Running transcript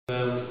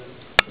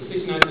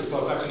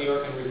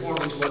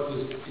into what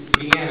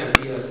began as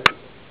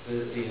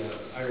the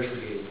Irish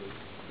Brigade.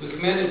 It was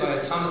commanded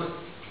by Thomas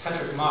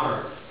Patrick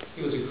Maher.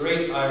 He was a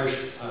great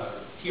Irish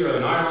hero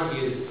in Ireland.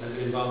 He had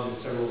been involved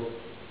in several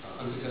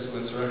unsuccessful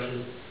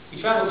insurrections.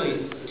 He traveled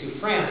to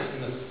France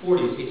in the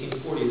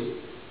 1840s,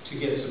 to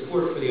get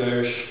support for the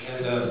Irish,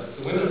 and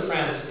the women of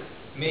France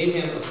made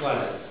him a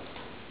flag.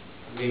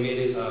 They made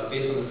it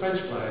based on the French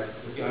flag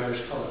with the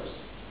Irish colors.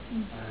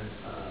 And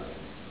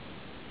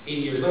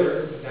 80 years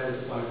later, that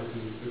was the flag that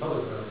the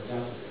Republic of Ireland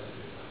adapted.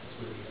 That's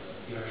where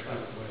the Irish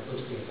flag, the way it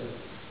looks to me,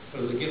 but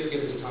it was a gift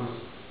given to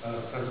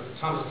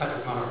Thomas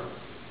Patrick Maher.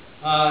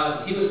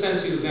 He was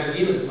sent to Van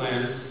Diemen's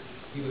Land.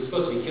 He was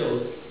supposed to be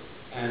killed,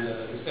 and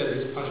instead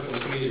his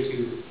punishment was commuted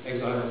to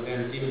exile in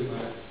Van Diemen's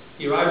Land.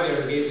 He arrived there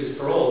and gave his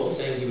parole,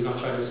 saying he would not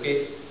try to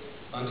escape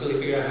until he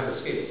figured out how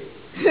to escape.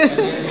 And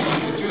then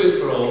he withdrew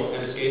his parole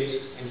and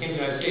escaped, and came to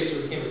the United States,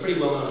 where he became a pretty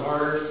well-known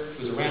orator.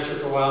 He was a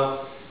rancher for a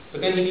while.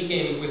 But then he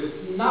became,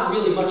 with not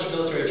really much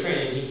military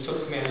training, he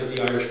took command of the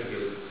Irish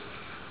Brigade.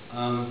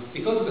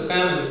 Because of the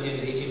famine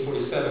in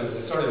 1847,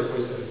 that started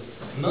in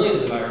 1847,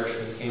 millions of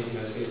Irishmen came to the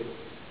United States.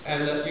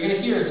 And you're going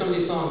to hear in some of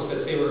these songs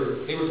that they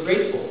were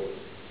grateful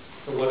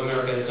for what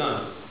America had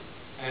done.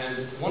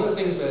 And one of the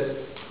things that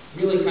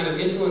really kind of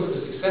influenced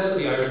the success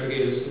of the Irish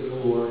Brigade in the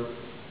Civil War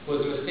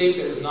was a mistake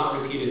that was not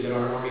repeated that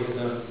our army had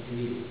done in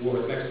the War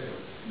with Mexico.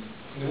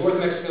 In the War with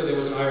Mexico, there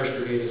was an Irish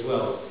Brigade as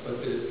well, but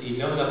the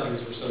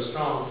know-nothings were so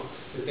strong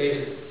that they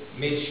had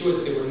made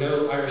sure that there were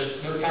no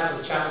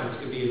Catholic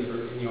chaplains could be in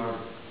the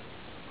army.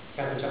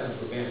 Catholic chaplains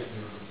were banned from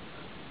the army.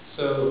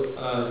 So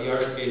the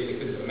Irish Brigade, they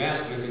couldn't go to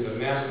Mass, and they go to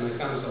Mass, and they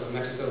found themselves in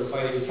Mexico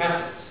fighting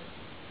Catholics,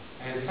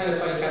 and kind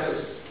of fighting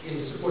Catholics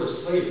in support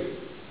of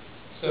slavery.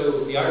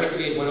 So the Irish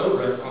Brigade went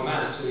over en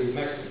masse to the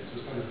Mexicans.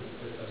 It was kind of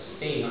a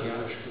stain on the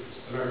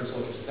American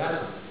soldiers at that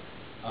time.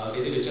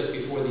 They did it just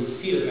before the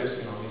defeat of the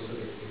Mexican army, so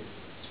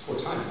it's poor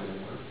timing on their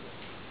part.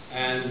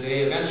 And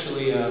they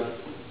eventually,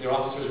 their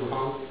officers were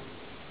hung,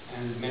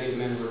 and many of the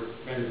men were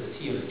rendered with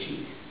tea on the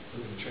cheek,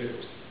 looking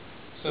traitors.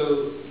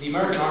 So the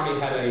American army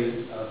had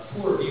a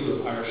poor view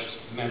of Irish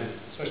men,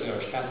 especially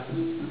Irish Catholics.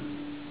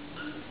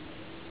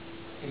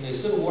 In the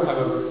Civil War,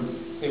 however,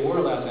 they were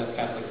allowed to have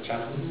Catholic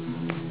chaplains,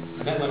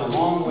 and that went a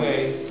long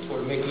way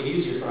toward making it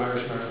easier for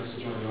Irish Americans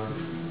to join the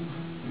army.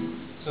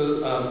 So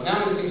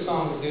now I'm going to sing a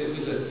song. It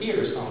was a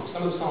theater song.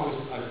 Some of the songs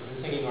I've been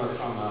singing are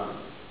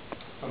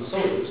from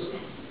soldiers,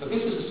 but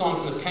this was a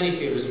song from the penny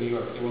theaters in New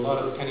York. There were a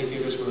lot of penny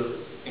theaters where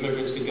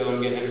immigrants could go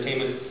and get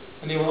entertainment,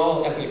 and they were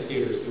all ethnic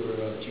theaters. There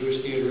were Jewish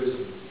theaters,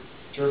 and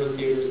German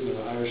theaters, and there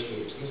were Irish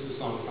theaters. And this is a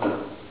song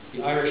from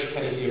the Irish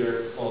penny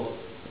theater called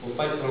 "We'll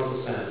Fight for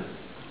Uncle Sam."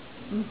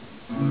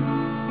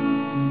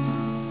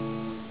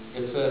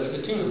 It's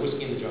the tune of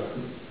Whiskey in the Jar, so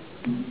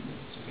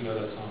if you know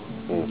that song,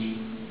 which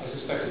I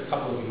suspect a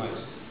couple of you might.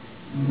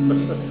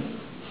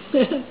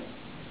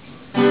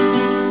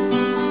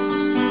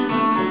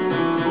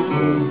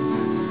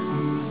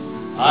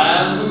 I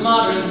am the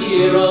modern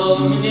hero,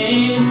 my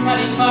name is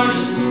Paddy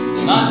Carney.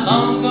 Not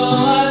long ago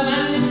I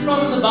landed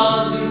from the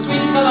bogs in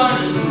sweet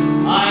Killarney.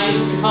 I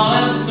used to call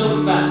out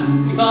so fast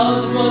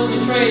because it was my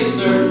trade,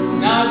 sir.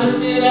 Now I just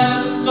sit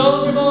as a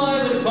soldier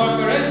boy with a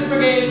Corker and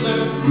brigade,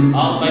 sir.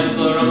 I'll fight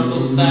for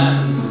Uncle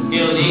Sam.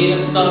 He'll lead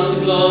us on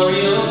to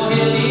glory, oh,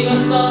 he'll lead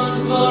us on to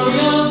glory,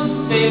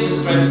 oh, save the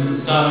stripes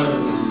and stars.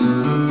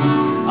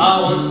 I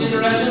once in a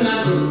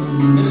regimental,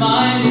 my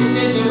mind is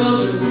still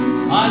bewildered.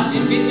 I'm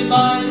defeated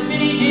by the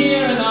Minnie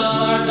dear and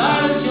all our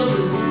darling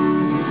children.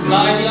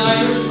 Fly the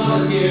Irish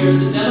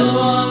volunteers, the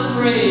devil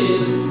unafraid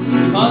is,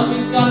 because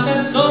we've got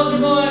that soldier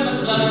boy,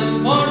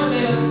 McClellan, for the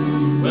bill.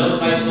 We'll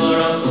fight for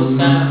Uncle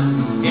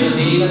Sam. He'll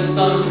lead us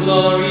on to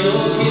glory,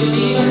 oh, he'll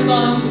lead us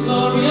on to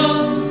glory,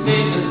 oh,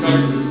 save the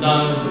stripes and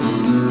stars.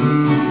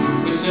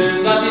 We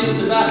soon got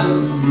into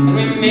battle, and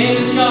we made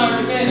a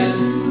charge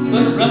again,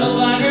 but rebel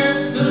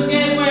blaggers soon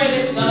gave way,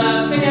 they fell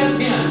out thick as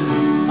can.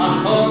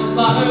 On home the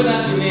slaughter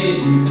that we made,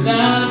 the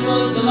dad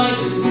was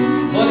delighted,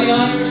 for the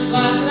Irish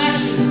lads in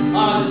action,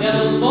 our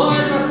devil's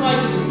boys were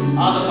fighting,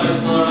 on the fight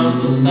for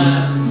Uncle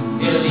Sam.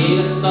 He'll lead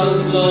us on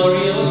to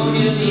glory, oh,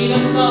 he'll lead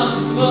us on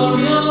to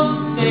glory,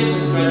 oh, save the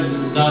stripes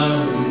and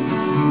stars.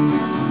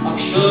 I'm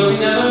sure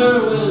we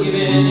never will give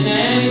in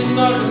any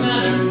sort of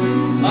manner,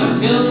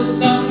 until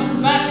the stuff comes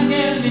back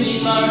again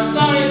beneath our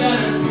sorry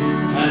banner.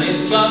 And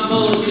if John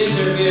Bull should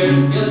interfere,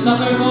 he'll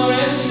suffer for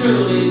it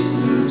truly.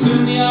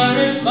 Soon the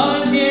Irish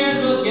volunteers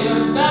will give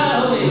us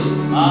that holy.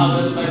 I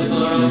will fight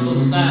for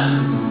Uncle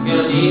Sam.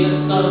 He'll lead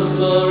us on to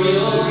glory,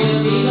 oh, he'll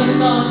lead us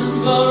on to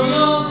glory,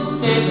 oh,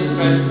 save the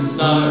stripes and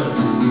stars.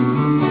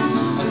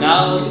 And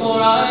now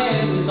before I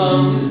end the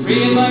song, this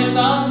free advice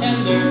I'll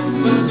tender,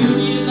 but soon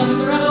use up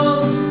the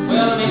rebels,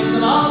 we'll make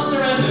them all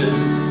surrender.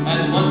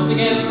 And once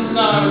again the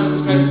stars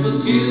and stripes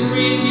will choose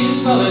free to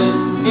be solid,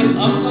 if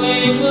Uncle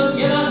Abe will